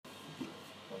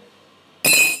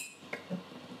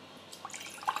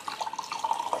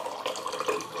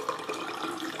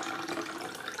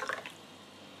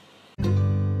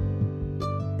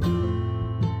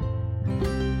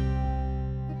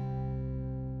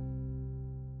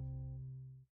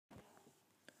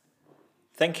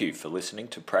Thank you for listening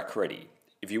to Prac Ready.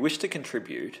 If you wish to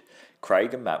contribute,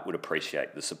 Craig and Matt would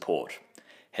appreciate the support.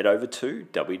 Head over to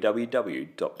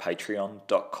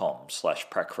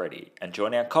www.patreon.com/pracready and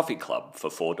join our coffee club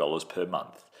for $4 per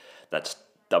month. That's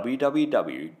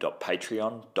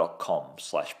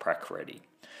www.patreon.com/pracready.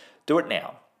 Do it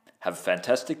now. Have a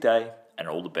fantastic day and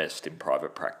all the best in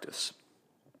private practice.